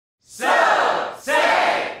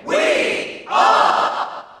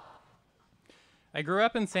I grew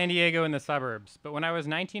up in San Diego in the suburbs, but when I was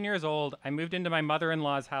 19 years old, I moved into my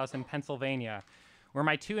mother-in-law's house in Pennsylvania, where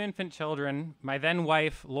my two infant children, my then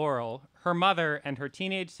wife, Laurel, her mother, and her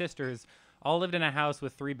teenage sisters all lived in a house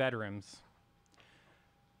with 3 bedrooms.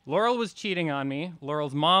 Laurel was cheating on me,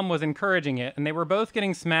 Laurel's mom was encouraging it, and they were both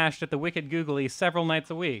getting smashed at the Wicked Googly several nights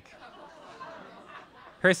a week.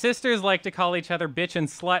 Her sisters liked to call each other bitch and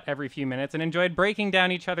slut every few minutes and enjoyed breaking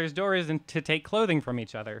down each other's doors to take clothing from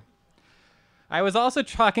each other. I was also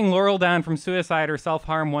talking Laurel down from suicide or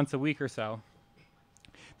self-harm once a week or so.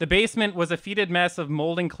 The basement was a fetid mess of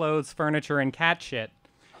molding clothes, furniture, and cat shit.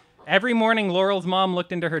 Every morning, Laurel's mom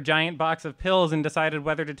looked into her giant box of pills and decided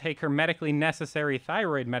whether to take her medically necessary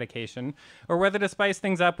thyroid medication or whether to spice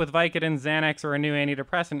things up with Vicodin, Xanax, or a new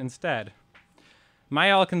antidepressant instead.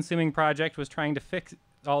 My all-consuming project was trying to fix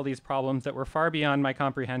all these problems that were far beyond my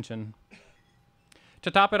comprehension. To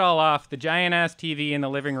top it all off, the giant-ass TV in the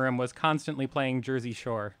living room was constantly playing Jersey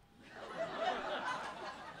Shore.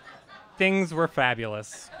 Things were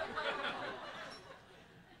fabulous.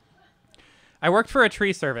 I worked for a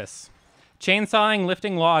tree service. Chainsawing,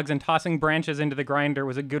 lifting logs, and tossing branches into the grinder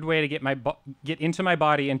was a good way to get into my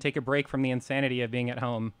body and take a break from the insanity of being at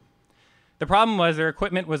home. The problem was their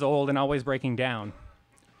equipment was old and always breaking down.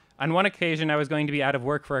 On one occasion, I was going to be out of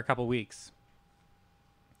work for a couple weeks.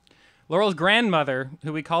 Laurel's grandmother,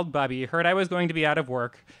 who we called Bubby, heard I was going to be out of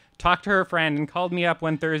work, talked to her friend, and called me up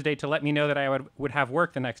one Thursday to let me know that I would have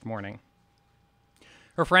work the next morning.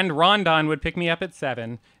 Her friend Rondon would pick me up at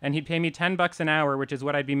 7, and he'd pay me $10 an hour, which is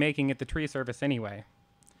what I'd be making at the tree service anyway.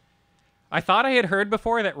 I thought I had heard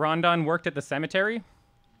before that Rondon worked at the cemetery.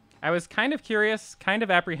 I was kind of curious, kind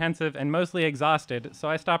of apprehensive, and mostly exhausted, so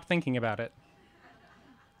I stopped thinking about it.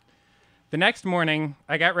 The next morning,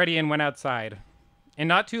 I got ready and went outside. And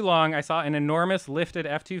not too long, I saw an enormous lifted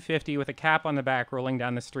F-250 with a cap on the back rolling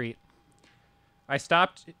down the street. It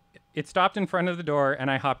stopped in front of the door, and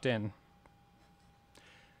I hopped in.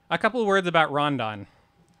 A couple words about Rondon.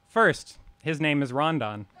 First, his name is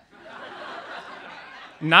Rondon.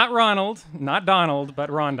 Not Ronald, not Donald, but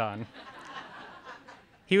Rondon.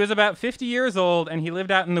 He was about 50 years old, and he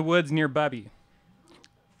lived out in the woods near Bubby.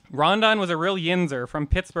 Rondon was a real yinzer from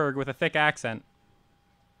Pittsburgh with a thick accent.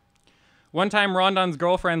 One time, Rondon's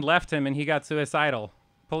girlfriend left him and he got suicidal.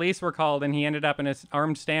 Police were called and he ended up in an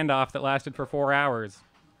armed standoff that lasted for 4 hours.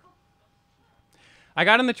 I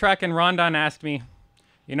got in the truck and Rondon asked me,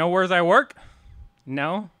 "You know where's I work?"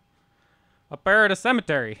 "No." "Up there at a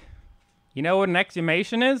cemetery." "You know what an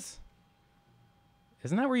exhumation is?"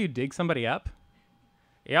 "Isn't that where you dig somebody up?"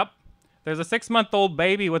 "Yep. There's a 6-month-old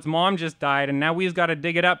baby whose mom just died and now we's got to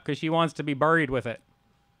dig it up because she wants to be buried with it."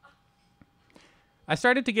 I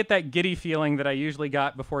started to get that giddy feeling that I usually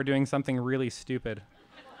got before doing something really stupid.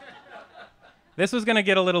 This was going to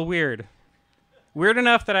get a little weird. Weird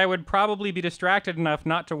enough that I would probably be distracted enough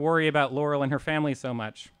not to worry about Laurel and her family so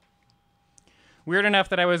much. Weird enough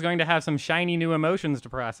that I was going to have some shiny new emotions to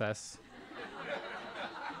process.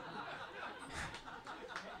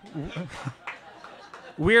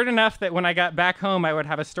 Weird enough that when I got back home, I would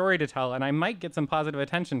have a story to tell and I might get some positive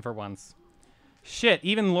attention for once. Shit,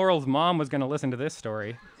 even Laurel's mom was going to listen to this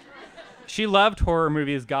story. She loved horror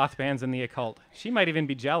movies, goth bands, and the occult. She might even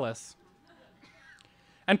be jealous.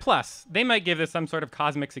 And plus, they might give this some sort of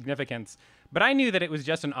cosmic significance, but I knew that it was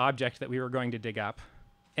just an object that we were going to dig up.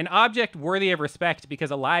 An object worthy of respect because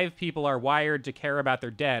alive people are wired to care about their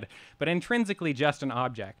dead, but intrinsically just an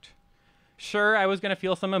object. Sure, I was going to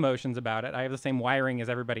feel some emotions about it. I have the same wiring as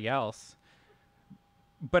everybody else.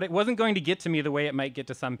 But it wasn't going to get to me the way it might get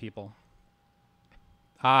to some people.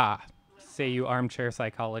 Ah, say you armchair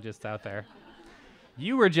psychologists out there.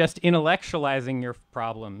 You were just intellectualizing your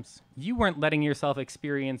problems. You weren't letting yourself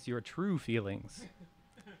experience your true feelings.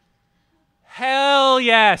 Hell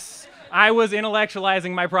yes, I was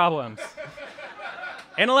intellectualizing my problems.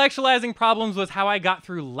 Intellectualizing problems was how I got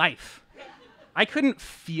through life. I couldn't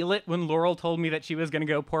feel it when Laurel told me that she was going to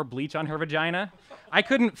go pour bleach on her vagina. I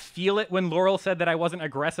couldn't feel it when Laurel said that I wasn't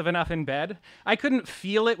aggressive enough in bed. I couldn't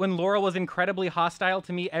feel it when Laurel was incredibly hostile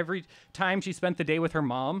to me every time she spent the day with her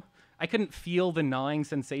mom. I couldn't feel the gnawing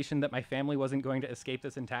sensation that my family wasn't going to escape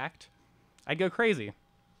this intact. I'd go crazy.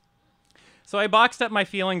 So I boxed up my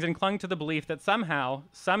feelings and clung to the belief that somehow,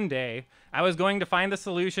 someday, I was going to find the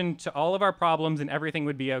solution to all of our problems and everything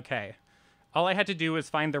would be okay. All I had to do was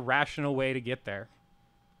find the rational way to get there.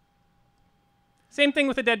 Same thing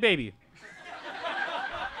with a dead baby.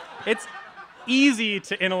 It's easy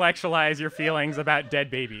to intellectualize your feelings about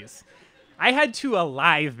dead babies. I had 2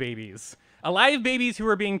 alive babies. Alive babies who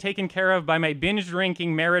were being taken care of by my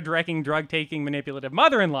binge-drinking, marriage-wrecking, drug-taking, manipulative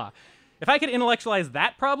mother-in-law. If I could intellectualize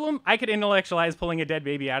that problem, I could intellectualize pulling a dead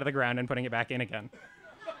baby out of the ground and putting it back in again.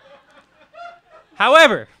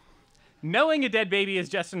 However, knowing a dead baby is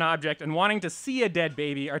just an object and wanting to see a dead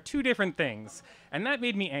baby are two different things, and that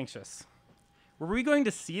made me anxious. Were we going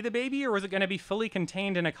to see the baby, or was it going to be fully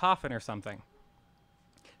contained in a coffin or something?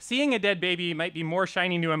 Seeing a dead baby might be more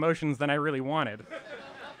shiny new emotions than I really wanted.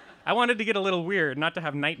 I wanted to get a little weird, not to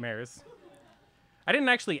have nightmares. I didn't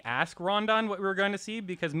actually ask Rondon what we were going to see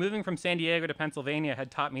because moving from San Diego to Pennsylvania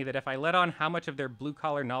had taught me that if I let on how much of their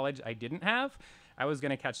blue-collar knowledge I didn't have, I was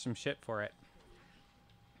going to catch some shit for it.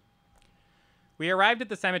 We arrived at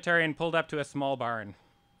the cemetery and pulled up to a small barn.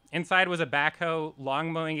 Inside was a backhoe,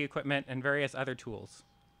 lawn mowing equipment, and various other tools.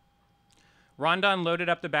 Rondon loaded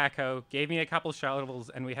up the backhoe, gave me a couple shovels,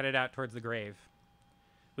 and we headed out towards the grave.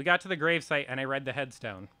 We got to the gravesite, and I read the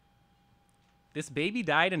headstone. This baby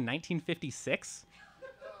died in 1956?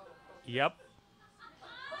 Yep.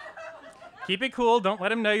 Keep it cool. Don't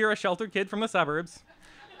let him know you're a sheltered kid from the suburbs.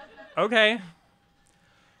 Okay.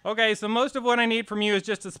 Okay, so most of what I need from you is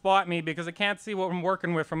just to spot me because I can't see what I'm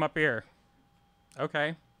working with from up here.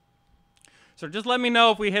 Okay. So just let me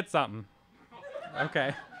know if we hit something.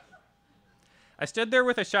 Okay. I stood there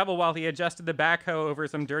with a shovel while he adjusted the backhoe over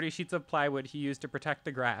some dirty sheets of plywood he used to protect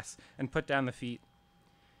the grass and put down the feet.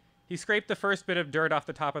 He scraped the first bit of dirt off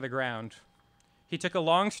the top of the ground. He took a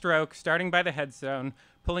long stroke, starting by the headstone,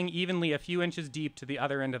 pulling evenly a few inches deep to the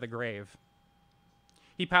other end of the grave.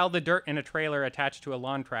 He piled the dirt in a trailer attached to a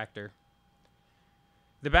lawn tractor.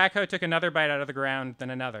 The backhoe took another bite out of the ground, then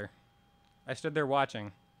another. I stood there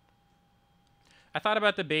watching. I thought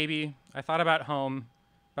about the baby, I thought about home,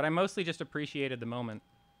 but I mostly just appreciated the moment.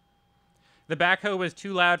 The backhoe was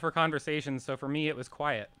too loud for conversation, so for me it was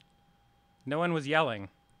quiet. No one was yelling.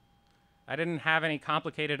 I didn't have any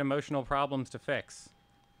complicated emotional problems to fix.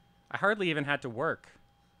 I hardly even had to work.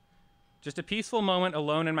 Just a peaceful moment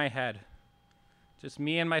alone in my head. Just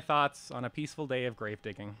me and my thoughts on a peaceful day of grave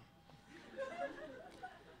digging.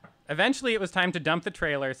 Eventually it was time to dump the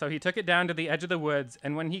trailer, so he took it down to the edge of the woods,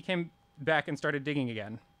 and when he came back and started digging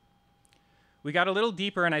again. We got a little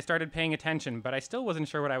deeper and I started paying attention, but I still wasn't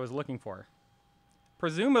sure what I was looking for.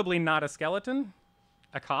 Presumably not a skeleton?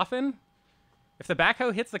 A coffin? If the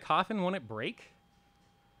backhoe hits the coffin, won't it break?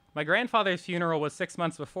 My grandfather's funeral was 6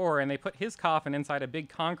 months before, and they put his coffin inside a big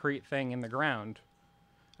concrete thing in the ground.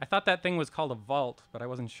 I thought that thing was called a vault, but I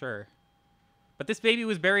wasn't sure. But this baby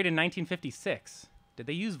was buried in 1956. Did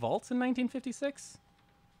they use vaults in 1956?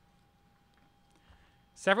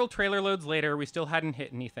 Several trailer loads later, we still hadn't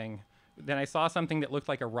hit anything. Then I saw something that looked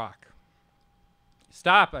like a rock.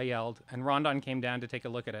 Stop, I yelled, and Rondon came down to take a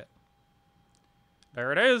look at it.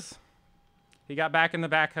 There it is. He got back in the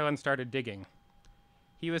backhoe and started digging.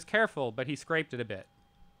 He was careful, but he scraped it a bit.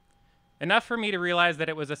 Enough for me to realize that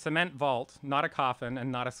it was a cement vault, not a coffin,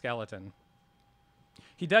 and not a skeleton.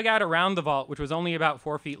 He dug out around the vault, which was only about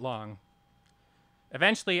 4 feet long.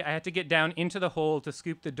 Eventually, I had to get down into the hole to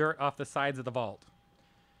scoop the dirt off the sides of the vault.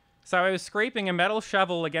 So I was scraping a metal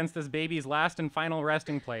shovel against this baby's last and final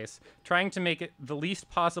resting place, trying to make it the least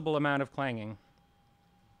possible amount of clanging.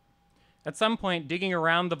 At some point, digging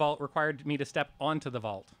around the vault required me to step onto the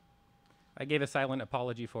vault. I gave a silent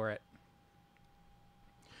apology for it.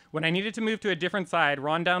 When I needed to move to a different side,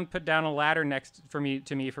 Rondon put down a ladder next to me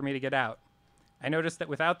to get out. I noticed that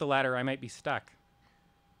without the ladder, I might be stuck.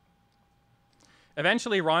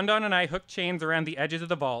 Eventually, Rondon and I hooked chains around the edges of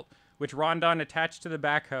the vault, which Rondon attached to the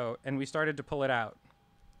backhoe, and we started to pull it out.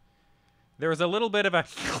 There was a little bit of a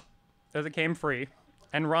as it came free,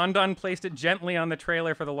 and Rondon placed it gently on the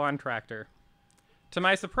trailer for the lawn tractor. To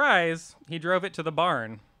my surprise, he drove it to the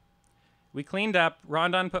barn. We cleaned up,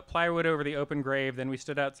 Rondon put plywood over the open grave, then we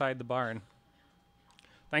stood outside the barn.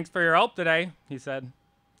 Thanks for your help today, he said.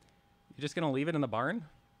 You just gonna leave it in the barn?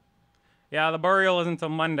 Yeah, the burial isn't until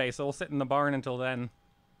Monday, so we'll sit in the barn until then.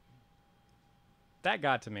 That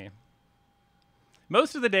got to me.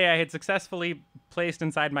 Most of the day I had successfully placed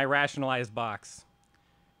inside my rationalized box.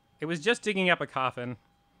 It was just digging up a coffin.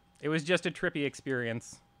 It was just a trippy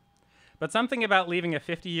experience. But something about leaving a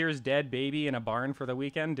 50 years dead baby in a barn for the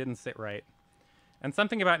weekend didn't sit right. And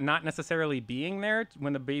something about not necessarily being there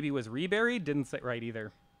when the baby was reburied didn't sit right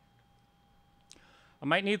either. I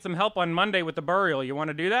might need some help on Monday with the burial. You want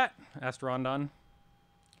to do that? Asked Rondon.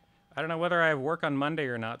 I don't know whether I have work on Monday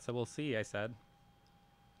or not, so we'll see, I said.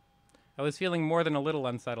 I was feeling more than a little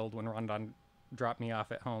unsettled when Rondon dropped me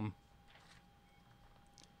off at home.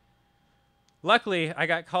 Luckily, I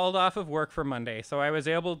got called off of work for Monday, so I was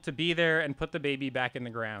able to be there and put the baby back in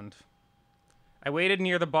the ground. I waited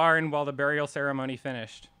near the barn while the burial ceremony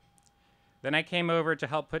finished. Then I came over to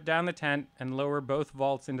help put down the tent and lower both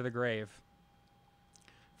vaults into the grave.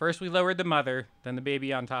 First, we lowered the mother, then the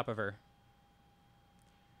baby on top of her.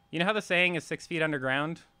 You know how the saying is 6 feet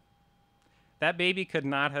underground? That baby could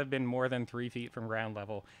not have been more than 3 feet from ground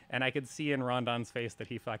level, and I could see in Rondon's face that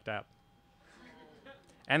he fucked up.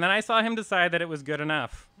 And then I saw him decide that it was good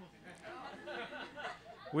enough.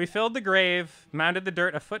 We filled the grave, mounted the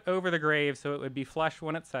dirt a foot over the grave so it would be flush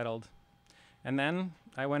when it settled, and then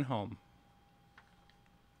I went home.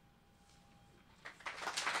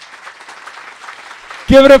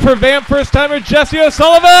 Give it up for VAMP first-timer Jesse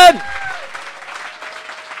O'Sullivan!